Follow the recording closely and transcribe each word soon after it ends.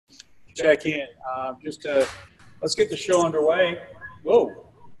check in. Let's get the show underway. Whoa,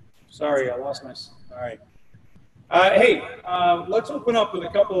 sorry, I lost my. All right. Hey, let's open up with a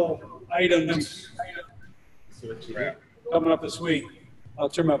couple items coming up this week. I'll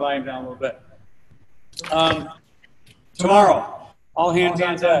turn my volume down a little bit. Tomorrow, all hands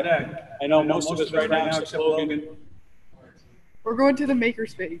on deck. I know most of us right now, except Logan. We're going to the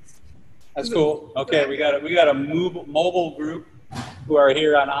makerspace. That's cool. Okay, we got a mobile group who are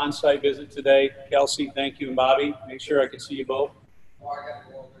here on on-site visit today. Kelsey, thank you, and Bobby. Make sure I can see you both.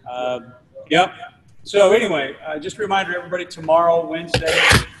 Yep. So anyway, just a reminder, everybody, tomorrow, Wednesday,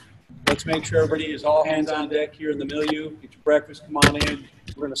 let's make sure everybody is all hands on deck here in the milieu. Get your breakfast, come on in.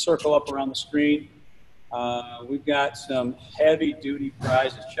 We're going to circle up around the screen. We've got some heavy-duty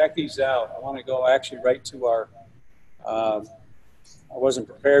prizes. Check these out. I want to go actually right to our, I wasn't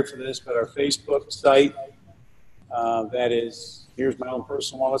prepared for this, but our Facebook site. That is, here's my own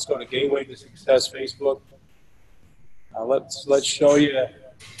personal one. Let's go to Gateway to Success Facebook. Let's show you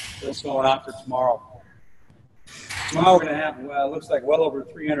what's going on for tomorrow. Tomorrow we're going to have, looks like well over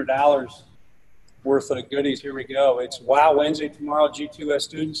 $300 worth of goodies. Here we go. It's Wow Wednesday tomorrow, G2S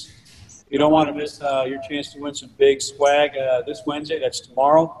students. You don't want to miss your chance to win some big swag this Wednesday. That's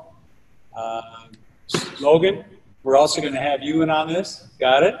tomorrow. Logan, we're also going to have you in on this.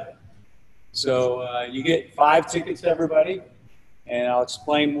 Got it? So you get 5 tickets, everybody. And I'll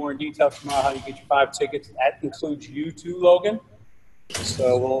explain more in detail tomorrow how you get your 5 tickets. That includes you too, Logan.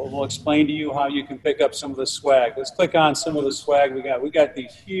 So we'll explain to you how you can pick up some of the swag. Let's click on some of the swag we got. We got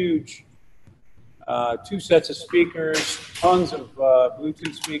these huge 2 sets of speakers, tons of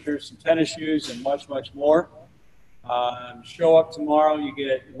Bluetooth speakers, some tennis shoes, and much, much more. Show up tomorrow. You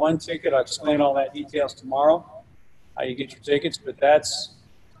get 1 ticket. I'll explain all that details tomorrow, how you get your tickets. But that's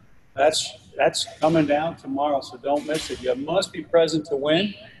coming down tomorrow, so don't miss it. You must be present to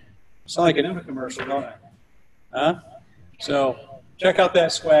win. Sound like an infomercial, don't I? Huh? So check out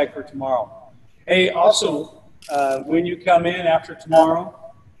that swag for tomorrow. Hey, also, when you come in after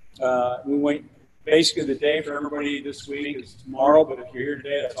tomorrow, we wait. Basically, the day for everybody this week is tomorrow, but if you're here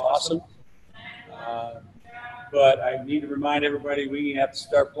today, that's awesome. But I need to remind everybody we have to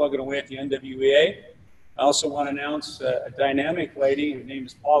start plugging away at the NWEA. I also want to announce a dynamic lady. Her name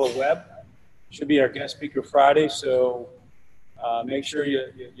is Paula Webb. She'll be our guest speaker Friday, so make sure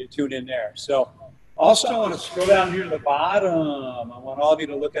you tune in there. So also, I want to scroll down here to the bottom. I want all of you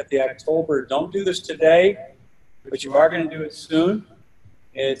to look at the October. Don't do this today, but you are going to do it soon.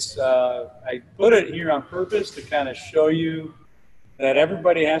 It's I put it here on purpose to kind of show you that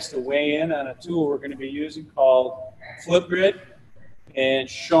everybody has to weigh in on a tool we're going to be using called Flipgrid. And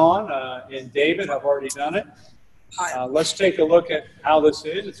Sean and David have already done it. Let's take a look at how this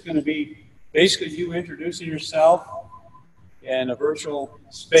is. It's going to be basically you introducing yourself in a virtual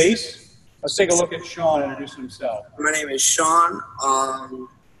space. Let's take a look at Sean introducing himself. My name is Sean.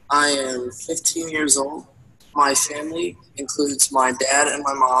 I am 15 years old. My family includes my dad and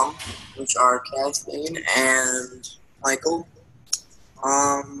my mom, which are Kathleen and Michael.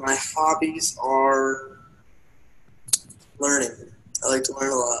 My hobbies are learning. I like to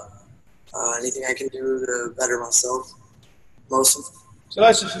learn a lot. Anything I can do to better myself. So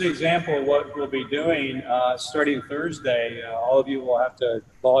that's just an example of what we'll be doing starting Thursday. All of you will have to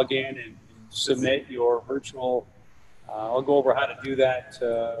log in and submit your virtual. I'll go over how to do that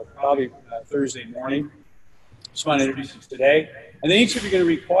probably Thursday morning. Just want to introduce you today. And then each of you are going to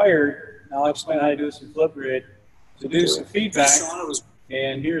be required, and I'll explain how to do this in Flipgrid, to do some feedback.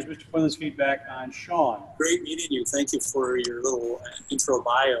 And here's Mr. Quinlan's feedback on Sean. Great meeting you. Thank you for your little intro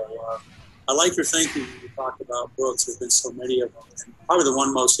bio. I like your thinking when you talk about books. There have been so many of them. And probably the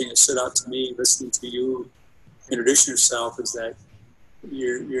one most thing that stood out to me listening to you introduce yourself is that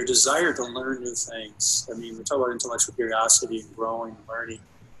your desire to learn new things. I mean, we talk about intellectual curiosity and growing and learning.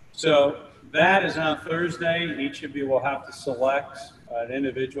 So that is on Thursday. Each of you will have to select an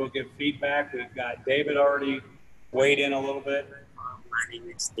individual, give feedback. We've got David already weighed in a little bit. My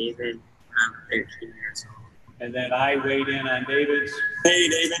name is David. I'm 13 years old. And then I weighed in on David's. Hey,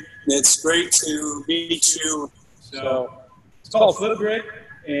 David. It's great to meet you. So it's called Flipgrid,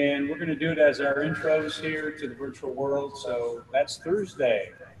 and we're going to do it as our intros here to the virtual world. So that's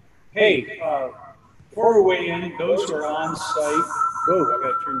Thursday. Hey, before we weigh in, those who are on site, whoa, I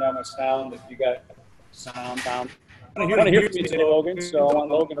got to turn down my sound if you got sound down. I want to hear from you today, Logan, so I want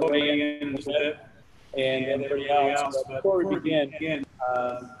Logan to weigh in and everybody else. But before we begin,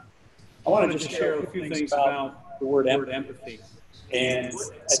 I want to just share a few things about the word empathy. And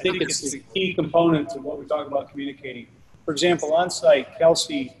I think it's the key component to what we talk about communicating. For example, on site,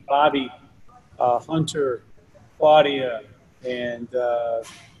 Kelsey, Bobby, Hunter, Claudia, and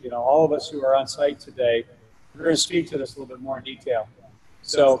all of us who are on site today, we're going to speak to this a little bit more in detail.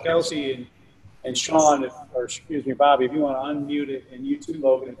 So Kelsey and Sean, or excuse me, Bobby, if you want to unmute it, and you too,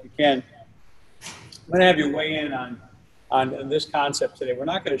 Logan, if you can, I'm going to have you weigh in on this concept today. We're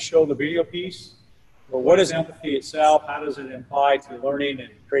not going to show the video piece, but what is empathy itself? How does it apply to learning and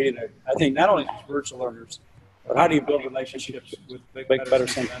creating I think not only just virtual learners, but how do you build relationships with better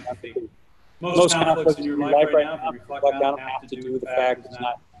sense of empathy? Most conflicts in your life right now, if you reflect on them, have to do with the fact of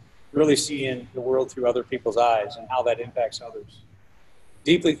not really seeing the world through other people's eyes and how that impacts others.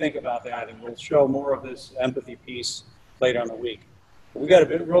 Deeply think about that, and we'll show more of this empathy piece later in the week. We got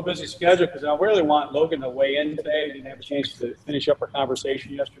a real busy schedule because I really want Logan to weigh in today. We didn't have a chance to finish up our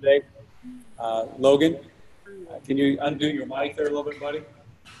conversation yesterday. Logan, can you undo your mic there a little bit, buddy?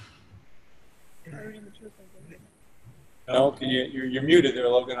 No, can you're muted there,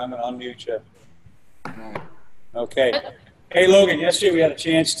 Logan. I'm going to unmute you. Okay. Hey, Logan, yesterday we had a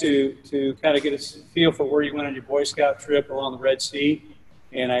chance to kind of get a feel for where you went on your Boy Scout trip along the Red Sea.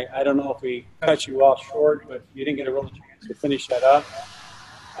 And I don't know if we cut you off short, but you didn't get a real chance to finish that up.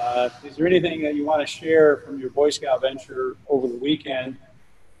 Is there anything that you want to share from your Boy Scout venture over the weekend?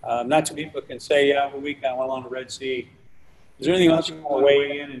 Not too people can say, yeah, over the weekend I went along the Red Sea. Is there anything else you want to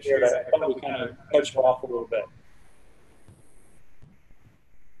weigh in and share that? I thought we kind of cut you off a little bit.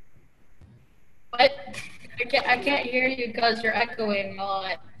 What? I can't hear you because you're echoing a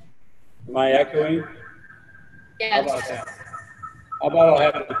lot. Am I echoing? Yes. How about that? How about I'll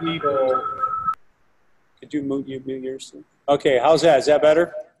have the people? Could you mute yours too? Okay, how's that? Is that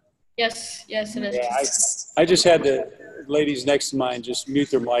better? Yes, it is. Yeah, I just had the ladies next to mine just mute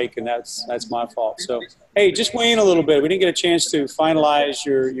their mic, and that's my fault. So, hey, just weigh in a little bit. We didn't get a chance to finalize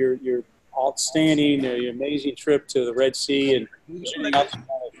your outstanding, your amazing trip to the Red Sea, and anything else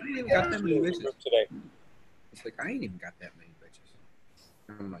I ain't even got that many bitches today. It's like, I ain't even got that many bitches.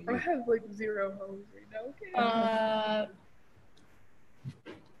 I'm like, I have like 0 hoes right now. Okay.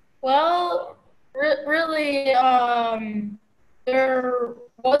 Well, really, there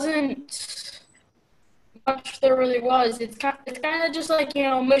wasn't much. There really was. It's kind of just like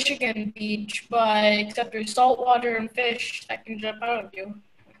Michigan Beach, but except there's salt water and fish that can jump out of you.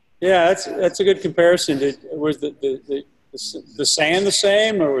 Yeah, that's a good comparison. Was the sand the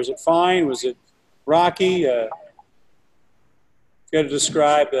same, or was it fine? Was it rocky? If you had to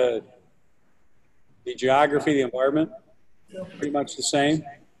describe the geography, the environment, pretty much the same.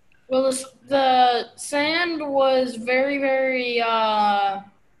 Well, the sand was very, very, it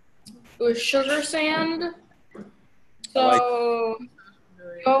was sugar sand. So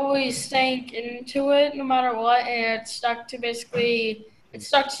you always sank into it no matter what, and it stuck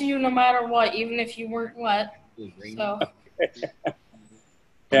to you no matter what, even if you weren't wet. So.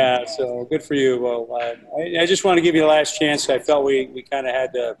 Yeah, so good for you. Well, I just want to give you the last chance. I felt we kind of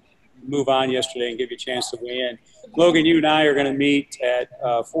had to move on yesterday and give you a chance to weigh in. Logan, you and I are going to meet at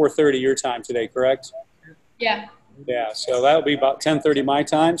 4:30 your time today, correct? Yeah. Yeah, so that'll be about 10:30 my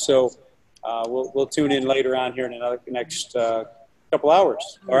time. So we'll tune in later on here in the next couple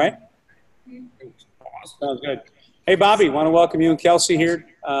hours. All right? Sounds good. Hey, Bobby, want to welcome you and Kelsey here.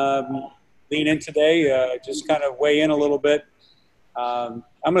 Lean in today, just kind of weigh in a little bit. I'm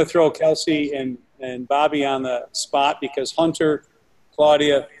going to throw Kelsey and Bobby on the spot because Hunter,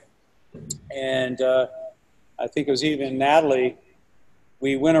 Claudia, and I think it was even Natalie,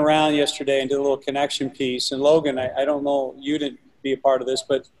 we went around yesterday and did a little connection piece. And Logan, I don't know, you didn't be a part of this,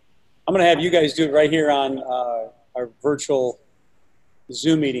 but I'm going to have you guys do it right here on our virtual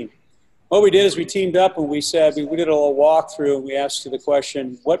Zoom meeting. What we did is we teamed up and we said, we did a little walkthrough and we asked you the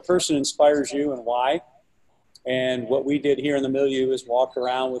question, what person inspires you and why? And what we did here in the milieu is walk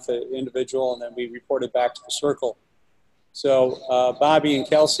around with an individual and then we reported back to the circle. So Bobby and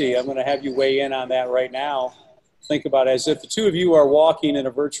Kelsey, I'm going to have you weigh in on that right now. Think about it as if the two of you are walking in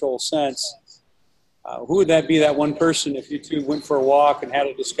a virtual sense. Who would that be, that one person, if you two went for a walk and had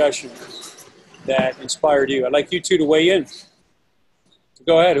a discussion that inspired you? I'd like you two to weigh in. So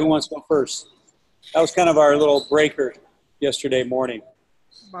go ahead. Who wants to go first? That was kind of our little breaker yesterday morning.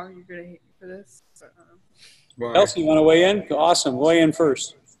 Mom, you're going to hate me for this. Kelsey, you want to weigh in? Awesome. Weigh in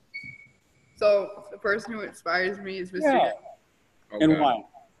first. So the person who inspires me is Mr. Yeah. Dennis. okay. And why?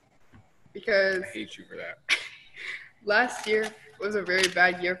 Because I hate you for that. last year was a very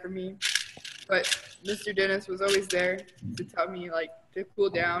bad year for me, but Mr. Dennis was always there to tell me to cool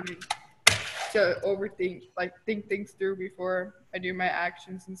down and to overthink, think things through before I do my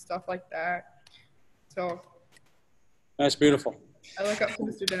actions and stuff like that. So That's beautiful. I look up to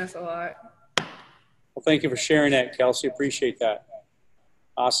Mr. Dennis a lot. Well, thank you for sharing that, Kelsey. Appreciate that.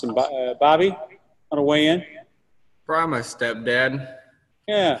 Awesome. Bobby, want to weigh in? Probably my stepdad.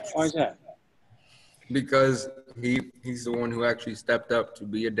 Yeah, why is that? Because he's the one who actually stepped up to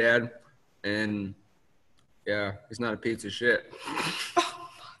be a dad, and yeah, he's not a piece of shit.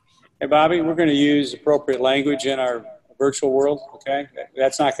 Hey, Bobby, we're going to use appropriate language in our virtual world, okay?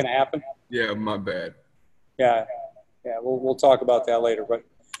 That's not going to happen. Yeah, my bad. Yeah, we'll talk about that later. But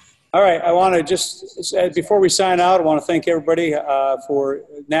all right, I want to just before we sign out, I want to thank everybody for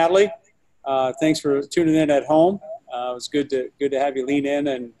Natalie. Thanks for tuning in at home. It was good to have you lean in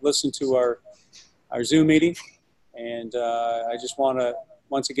and listen to our Zoom meeting. And I just want to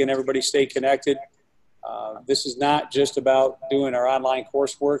once again everybody stay connected. This is not just about doing our online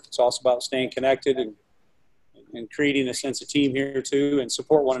coursework. It's also about staying connected and creating a sense of team here too, and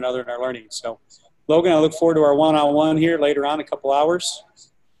support one another in our learning. So, Logan, I look forward to our one-on-one here later on in a couple hours.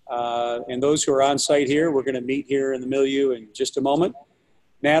 And those who are on site here, we're going to meet here in the milieu in just a moment.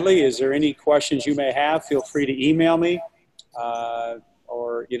 Natalie, is there any questions you may have? Feel free to email me,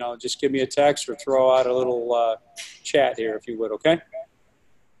 or just give me a text or throw out a little chat here if you would. Okay.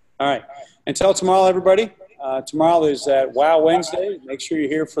 All right. Until tomorrow, everybody. Tomorrow is Wow Wednesday. Make sure you're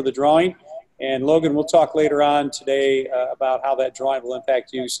here for the drawing. And Logan, we'll talk later on today about how that drawing will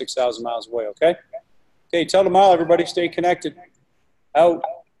impact you 6,000 miles away. Okay. Okay. Till tomorrow, everybody. Stay connected. Out.